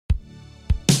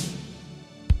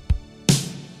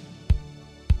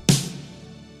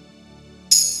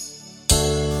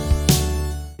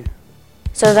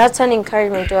So that's an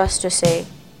encouragement to us to say,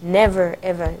 never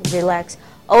ever relax.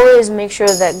 Always make sure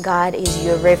that God is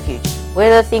your refuge.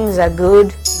 Whether things are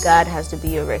good, God has to be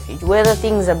your refuge. Whether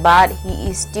things are bad, He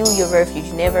is still your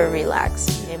refuge. Never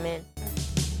relax. Amen.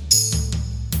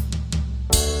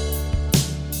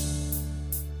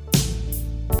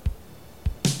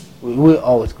 We're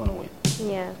always gonna win.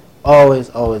 Yeah. Always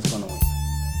gonna win.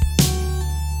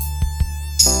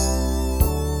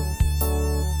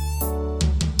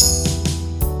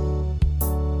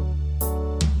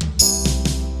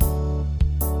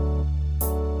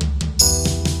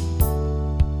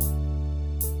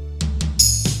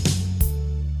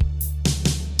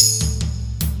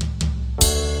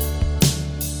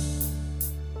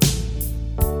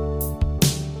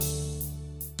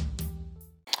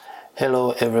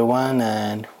 Hello everyone,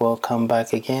 and welcome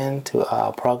back again to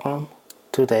our program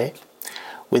today.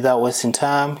 Without wasting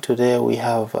time, today we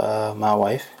have my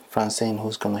wife Francine,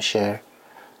 who's going to share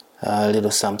a little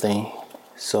something.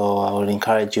 So I would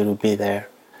encourage you to be there,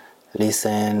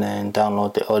 listen and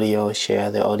download the audio, share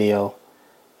the audio,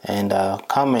 and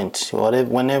comment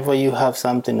whenever you have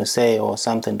something to say or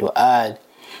something to add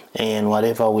in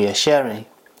whatever we are sharing.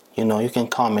 You can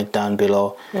comment down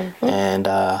below. And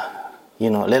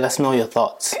let us know your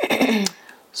thoughts.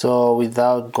 So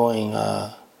without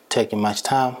taking much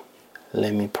time,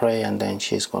 let me pray and then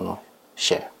she's going to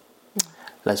share.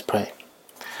 Let's pray.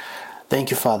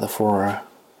 Thank you, Father, for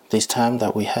this time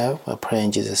that we have. I pray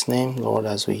in Jesus' name, Lord,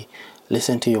 as we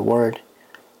listen to your word,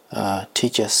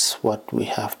 teach us what we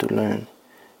have to learn.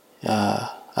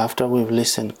 After we've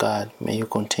listened, God, may you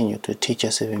continue to teach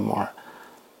us even more.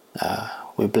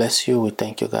 We bless you. We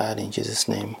thank you, God, in Jesus'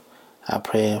 name. I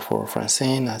pray for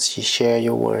Francine as she share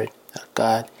your word.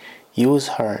 God, use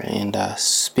her and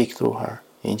speak through her.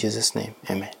 In Jesus' name,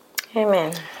 amen.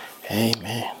 Amen.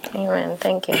 Amen. Amen.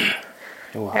 Thank you.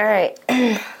 You're welcome. All right.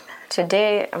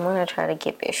 Today, I'm going to try to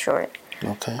keep it short.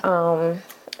 Okay.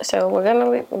 So we're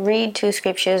going to read two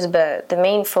scriptures, but the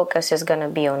main focus is going to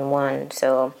be on one.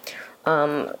 So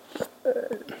our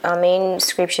main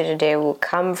scripture today will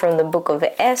come from the book of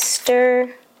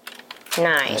Esther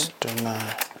 9. Esther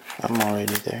 9. I'm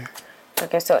already there.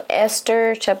 Okay, so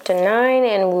Esther chapter 9,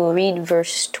 and we'll read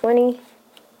verse 20.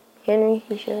 Henry,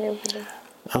 you should have it.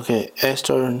 Okay,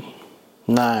 Esther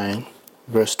 9,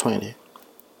 verse 20.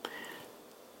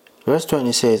 Verse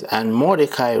 20 says, "And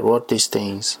Mordecai wrote these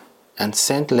things, and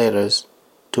sent letters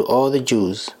to all the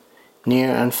Jews,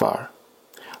 near and far,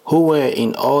 who were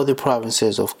in all the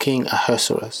provinces of King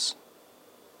Ahasuerus."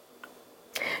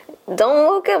 Don't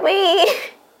look at me.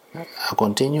 I'll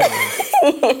continue.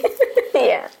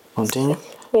 Yeah. Continue?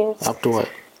 Yes. Up to what?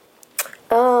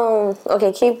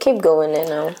 Okay, keep going then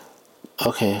now.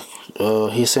 Okay,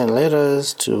 he sent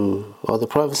letters to all the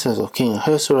provinces of King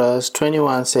Ahasuerus.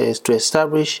 21 says, to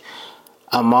establish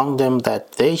among them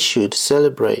that they should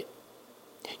celebrate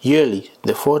yearly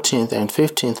the 14th and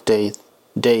 15th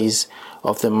days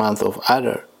of the month of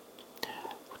Adar.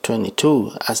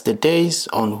 22, as the days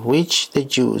on which the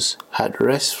Jews had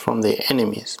rest from their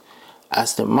enemies,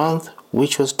 as the month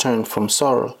which was turned from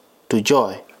sorrow to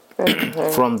joy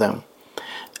from them,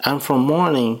 and from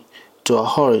mourning to a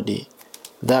holiday,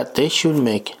 that they should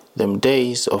make them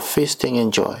days of feasting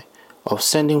and joy, of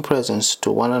sending presents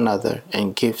to one another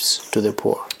and gifts to the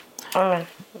poor. Alright,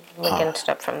 we can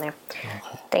stop from there. Okay.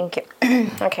 Thank you.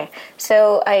 Okay,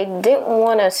 so I didn't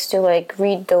want us to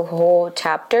read the whole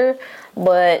chapter,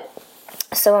 but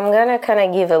so I'm gonna kind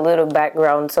of give a little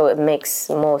background so it makes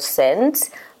more sense.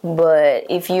 But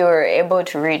if you're able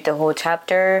to read the whole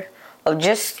chapter of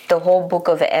just the whole book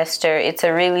of Esther, it's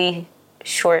a really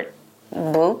short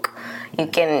book. You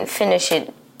can finish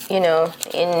it, in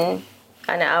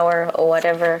an hour or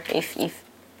whatever, if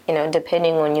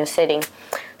depending on your setting.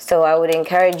 So I would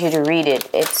encourage you to read it.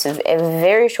 It's a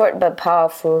very short but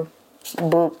powerful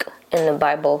book in the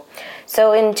Bible.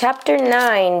 So in chapter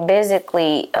 9,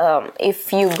 basically,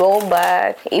 if we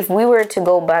were to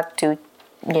go back to,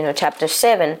 chapter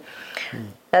 7,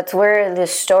 that's where the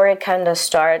story kind of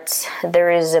starts. There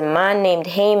is a man named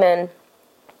Haman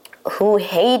who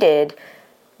hated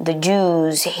the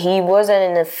Jews. He wasn't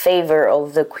in the favor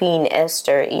of the Queen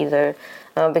Esther either,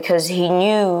 because he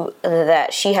knew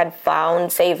that she had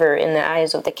found favor in the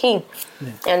eyes of the king.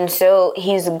 Yeah. And so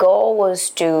his goal was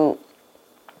to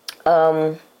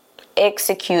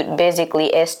execute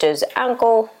basically Esther's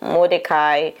uncle,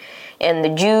 Mordecai, and the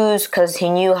Jews, because he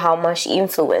knew how much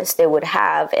influence they would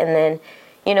have. And then,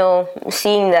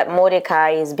 seeing that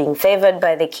Mordecai is being favored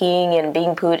by the king and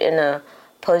being put in a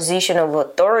position of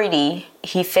authority,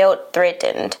 he felt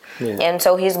threatened. And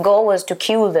so his goal was to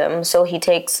kill them, so he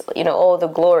takes, all the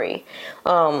glory.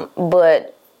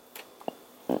 But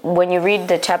when you read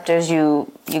the chapters,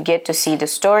 you get to see the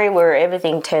story where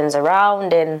everything turns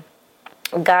around, and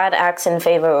God acts in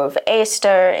favor of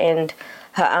Esther and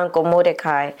her uncle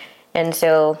Mordecai. And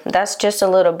so that's just a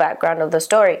little background of the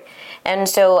story. And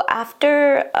so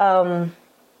after,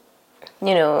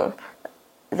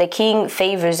 the king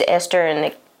favors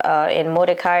Esther and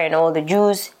Mordecai and all the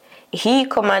Jews, he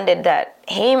commanded that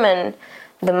Haman,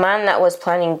 the man that was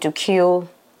planning to kill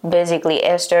basically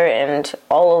Esther and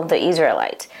all of the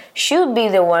Israelites, should be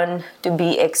the one to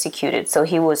be executed. So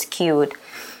he was killed.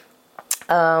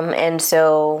 And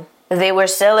so they were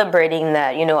celebrating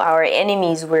that, our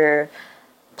enemies were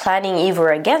planning evil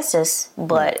against us,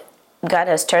 but God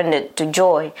has turned it to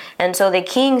joy. And so the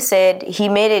king said, he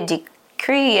made a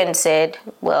decree and said,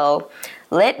 well,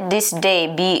 let this day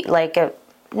be like a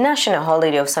national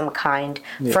holiday of some kind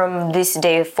from this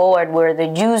day forward, where the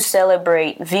Jews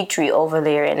celebrate victory over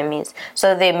their enemies.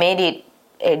 So they made it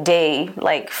a day,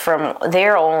 like from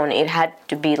their own. It had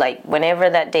to be like whenever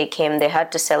that day came, they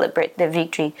had to celebrate the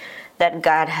victory that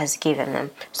God has given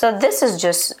them. So this is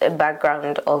just a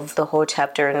background of the whole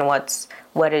chapter and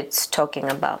what it's talking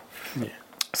about.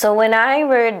 So when I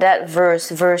read that verse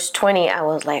 20, I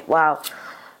was like, wow,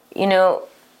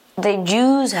 the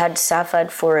Jews had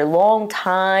suffered for a long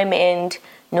time, and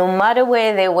no matter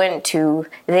where they went to,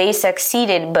 they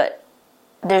succeeded, but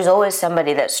there's always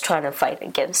somebody that's trying to fight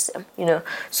against them,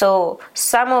 So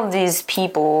some of these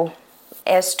people,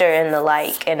 Esther and the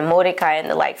like, and Mordecai and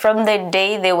the like, from the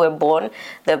day they were born,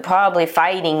 they're probably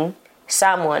fighting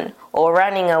someone or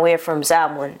running away from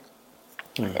someone.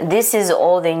 This is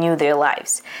all they knew their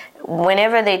lives.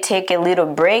 Whenever they take a little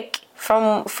break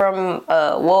from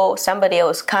war, somebody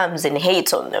else comes and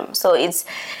hates on them. So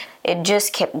it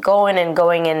just kept going and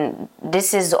going, and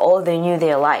this is all they knew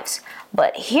their lives.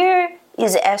 But here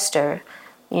is Esther,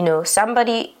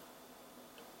 somebody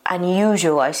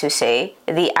unusual, I should say.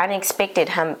 The unexpected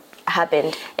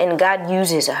happened, and God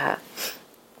uses her.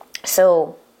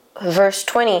 So verse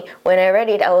 20, when I read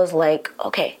it, I was like,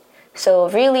 okay, so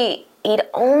really it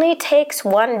only takes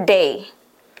one day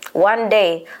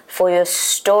for your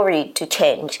story to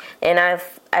change. And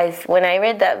when I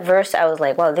read that verse, I was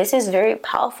like, wow, this is very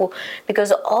powerful,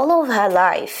 because all of her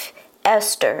life,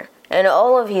 Esther, and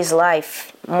all of his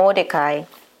life, Mordecai,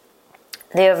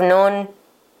 they have known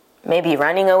maybe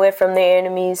running away from their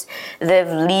enemies. They've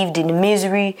lived in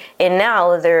misery, and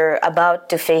now they're about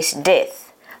to face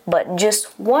death. But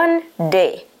just one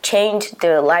day changed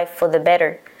their life for the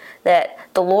better, that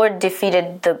the Lord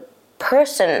defeated the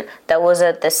person that was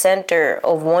at the center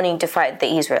of wanting to fight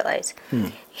the Israelites.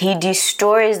 He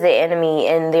destroys the enemy,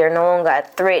 and they're no longer a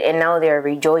threat, and now they're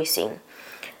rejoicing.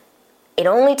 It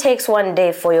only takes one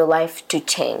day for your life to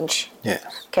change.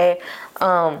 Yes. Okay?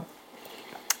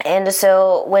 And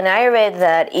so when I read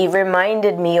that, it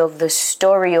reminded me of the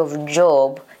story of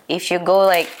Job. If you go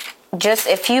like just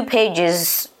a few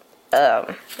pages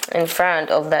in front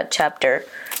of that chapter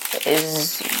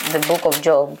is the book of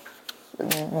Job.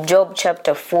 Job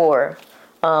chapter 4.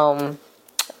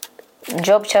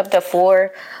 Job chapter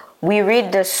 4, we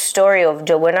read the story of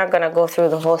Job. We're not going to go through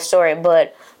the whole story,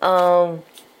 but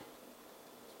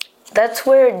that's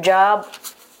where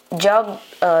Job's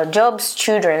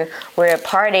children were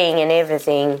partying and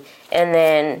everything, and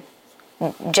then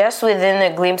just within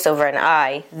a glimpse of an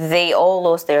eye, they all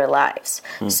lost their lives.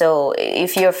 So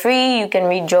if you're free, you can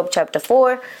read Job chapter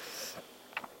 4.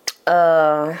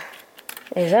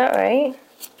 Is that right?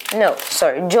 No,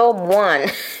 sorry, Job 1.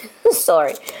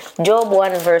 Sorry, Job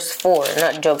 1 verse 4,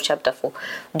 not Job chapter 4.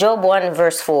 Job 1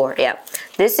 verse 4, yeah.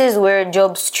 This is where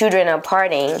Job's children are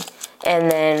partying, and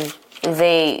then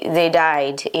they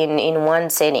died in one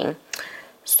sitting.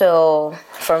 So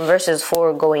from verses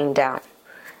 4 going down.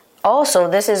 Also,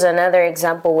 this is another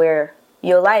example where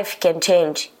your life can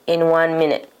change in 1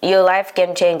 minute. Your life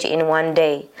can change in one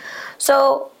day.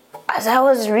 So as I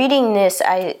was reading this,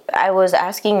 I was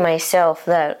asking myself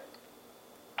that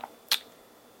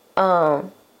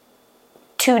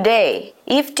today,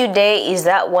 if today is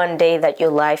that one day that your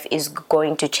life is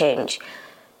going to change.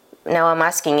 Now I'm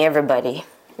asking everybody,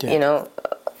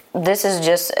 this is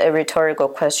just a rhetorical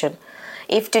question.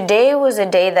 If today was a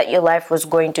day that your life was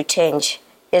going to change,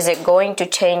 is it going to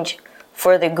change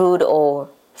for the good or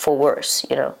for worse,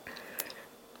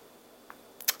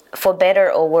 For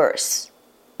better or worse?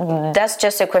 that's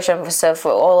just a question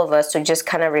for all of us to just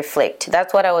kind of reflect.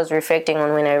 That's what I was reflecting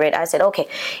on when I read. I said, okay,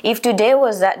 if today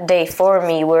was that day for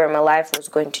me where my life was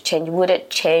going to change, would it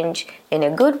change in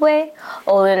a good way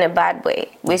or in a bad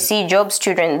way? We see Job's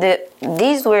children,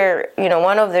 these were,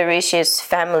 one of the richest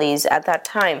families at that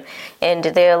time, and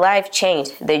their life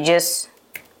changed. They just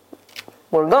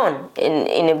were gone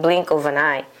in a blink of an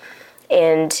eye.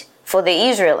 And for the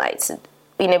Israelites,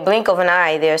 in a blink of an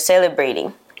eye, they're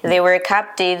celebrating. They were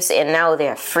captives and now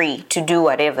they're free to do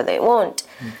whatever they want.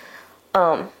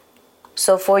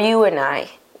 So for you and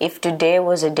I, if today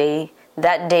was a day,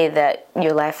 that day that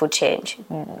your life would change,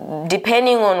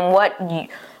 depending on what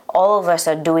all of us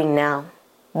are doing now,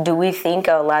 do we think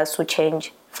our lives will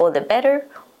change for the better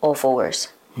or for worse?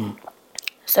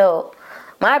 So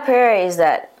my prayer is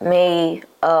that may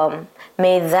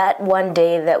that one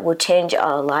day that will change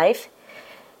our life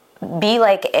be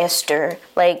like Esther,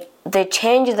 like the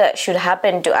change that should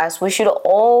happen to us. We should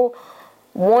all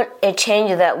want a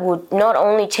change that would not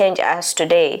only change us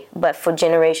today, but for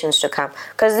generations to come.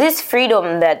 Because this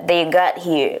freedom that they got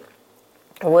here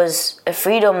was a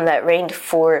freedom that reigned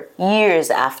for years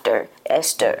after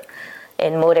Esther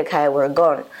and Mordecai were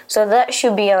gone. So that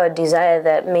should be our desire,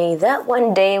 that may that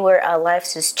one day where our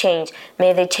lives is changed,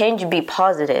 may the change be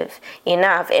positive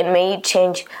enough, and may it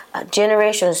change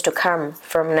generations to come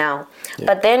from now. Yeah.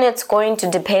 But then it's going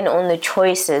to depend on the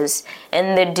choices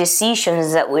and the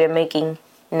decisions that we're making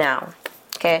now.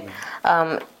 Okay?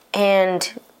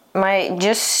 And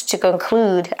just to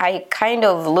conclude, I kind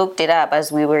of looked it up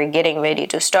as we were getting ready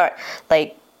to start,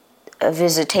 like a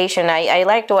visitation. I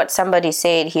liked what somebody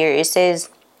said here. It says,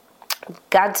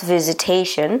 God's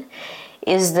visitation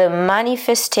is the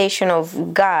manifestation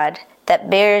of God that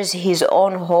bears his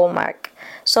own hallmark,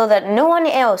 so that no one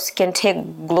else can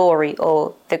take glory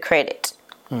or the credit.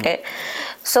 Okay?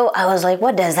 So I was like,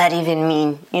 what does that even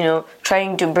mean?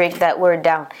 Trying to break that word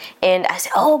down. And I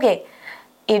said, okay.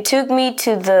 It took me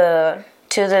to the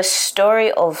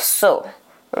story of Saul.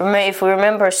 If we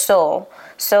remember Saul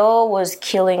was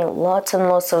killing lots and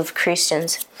lots of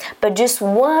Christians. But just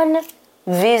one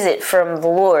visit from the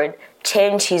Lord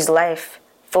changed his life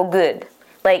for good.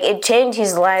 Like, it changed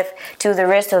his life to the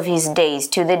rest of his days,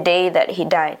 to the day that he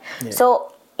died. Yeah.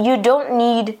 So you don't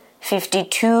need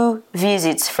 52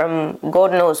 visits from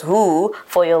God knows who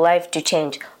for your life to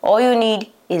change. All you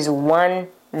need is one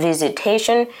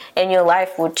visitation and your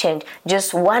life will change.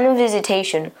 Just one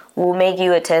visitation will make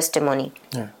you a testimony.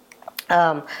 Yeah.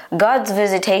 God's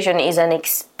visitation is an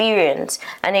experience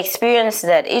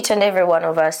that each and every one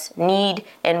of us need,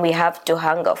 and we have to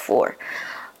hunger for,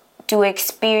 to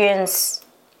experience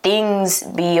things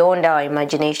beyond our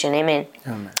imagination. Amen.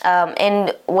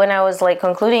 And when I was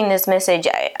concluding this message,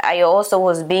 I also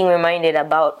was being reminded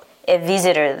about a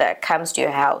visitor that comes to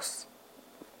your house.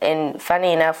 And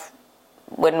funny enough,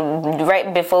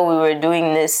 right before we were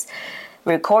doing this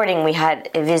recording, we had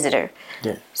a visitor.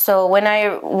 Yeah. So when I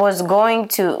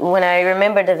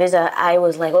remembered the visitor, I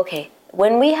was like, okay,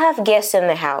 when we have guests in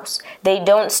the house, they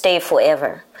don't stay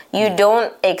forever. You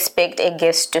don't expect a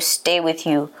guest to stay with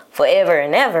you forever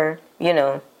and ever,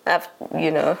 Yeah.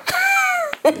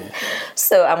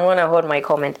 So I'm gonna hold my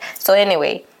comment. So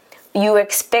anyway, you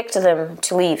expect them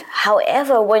to leave.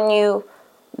 However, when you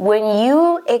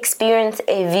experience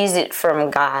a visit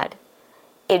from God,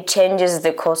 it changes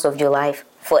the course of your life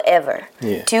forever.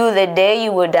 Yeah. To the day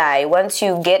you will die. Once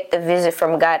you get the visit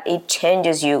from God, it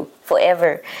changes you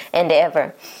forever and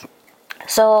ever.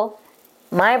 So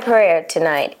my prayer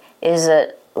tonight is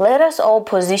that let us all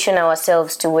position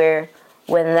ourselves to where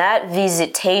when that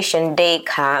visitation day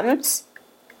comes,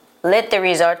 let the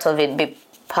result of it be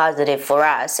positive for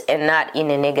us and not in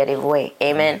a negative way.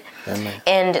 Amen. Amen.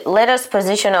 And let us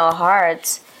position our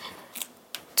hearts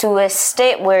to a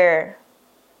state where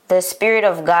the Spirit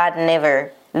of God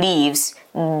never leaves,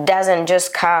 doesn't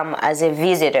just come as a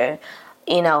visitor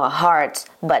in our hearts,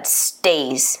 but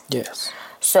stays. Yes.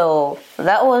 So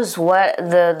that was what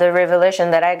the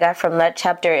revelation that I got from that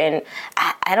chapter, and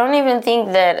I don't even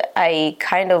think that I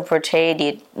kind of portrayed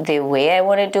it the way I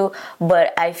wanted to,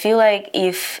 but I feel like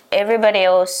if everybody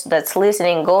else that's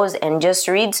listening goes and just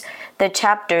reads the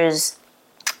chapters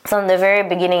from the very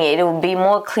beginning, it will be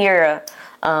more clearer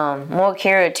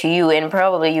to you, and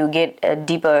probably you get a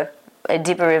deeper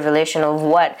revelation of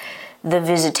what the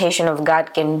visitation of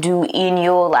God can do in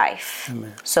your life.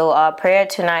 Amen. So our prayer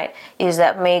tonight is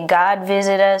that may God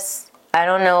visit us. I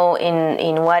don't know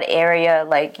in what area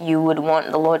you would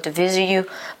want the Lord to visit you,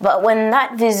 but when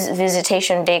that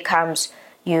visitation day comes,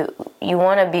 you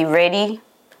want to be ready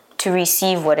to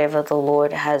receive whatever the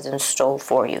Lord has in store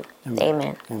for you.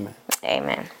 Amen. Amen.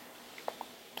 Amen.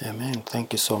 Amen.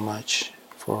 Thank you so much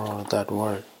for that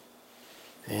word.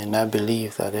 And I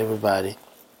believe that everybody,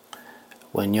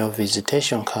 when your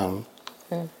visitation comes,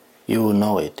 you will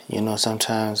know it. You know,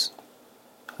 sometimes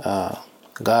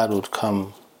God would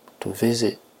come to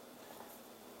visit,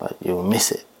 but you'll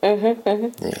miss it.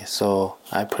 Yeah. So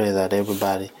I pray that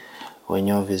everybody, when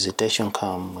your visitation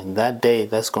comes, when that day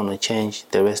that's going to change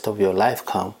the rest of your life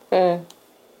come,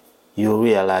 you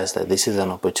realize that this is an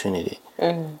opportunity.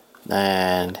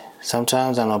 And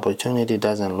sometimes an opportunity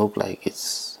doesn't look like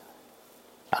it's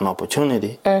an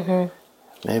opportunity.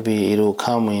 Maybe it will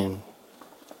come in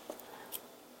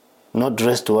not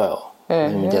dressed well.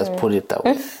 Let me just put it that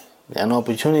way. An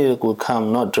opportunity could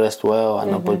come not dressed well.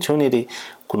 An opportunity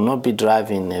could not be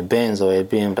driving a Benz or a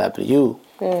BMW.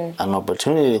 An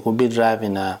opportunity could be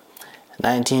driving a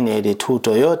 1982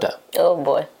 Toyota. Oh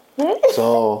boy.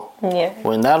 So Yeah.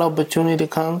 when that opportunity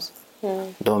comes,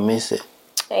 don't miss it.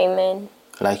 Amen.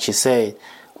 Like she said,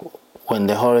 when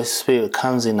the Holy Spirit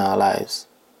comes in our lives,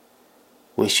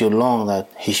 we should long that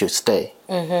He should stay,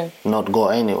 not go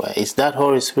anywhere. It's that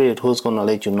Holy Spirit who's going to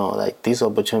let you know, like, this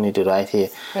opportunity right here,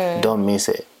 don't miss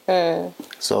it.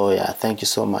 So, yeah, thank you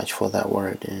so much for that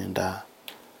word. And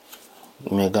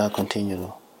may God continue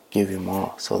to give you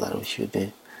more so that we should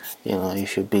be, you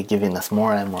should be giving us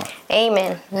more and more.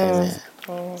 Amen. Amen.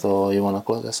 So, you want to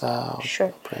close us out?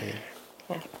 Sure. Pray.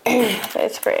 Yeah.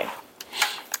 Let's pray.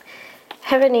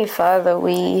 Heavenly Father,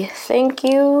 we thank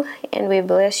you and we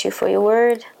bless you for your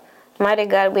word. Mighty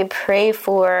God, we pray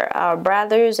for our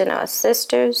brothers and our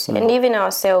sisters and even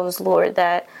ourselves, Lord,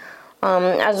 that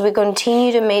as we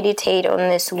continue to meditate on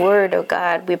this word, oh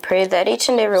God, we pray that each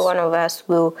and every one of us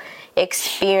will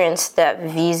experience that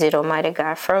visit, Almighty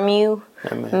God, from you.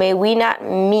 Amen. May we not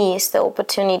miss the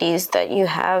opportunities that you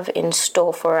have in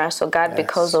store for us, oh God,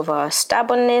 because of our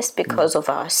stubbornness, because of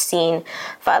our sin.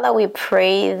 Father, we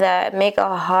pray that may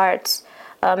our hearts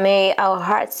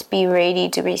be ready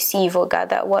to receive, oh God,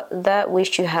 that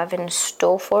which you have in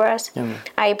store for us. Amen.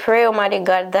 I pray, Almighty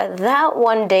God, that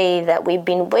one day that we've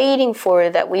been waiting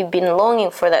for, that we've been longing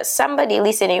for, that somebody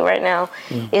listening right now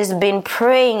is been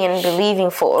praying and believing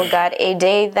for, oh God, a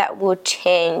day that will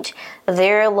change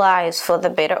their lives for the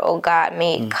better, oh God.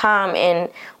 May it come, and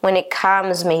when it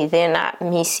comes, may they not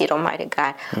miss it, Almighty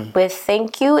God. We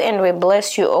thank you and we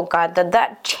bless you, oh God,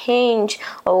 that change,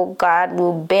 oh God,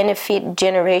 will benefit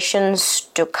generations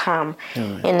to come.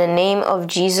 Amen. In the name of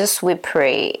Jesus we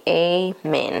pray.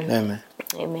 Amen. Amen.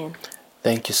 Amen.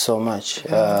 Thank you so much.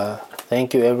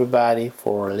 Thank you, everybody,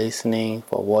 for listening,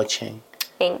 for watching.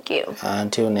 Thank you.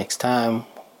 Until next time,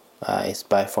 it's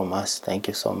bye from us. Thank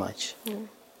you so much.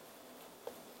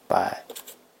 Bye.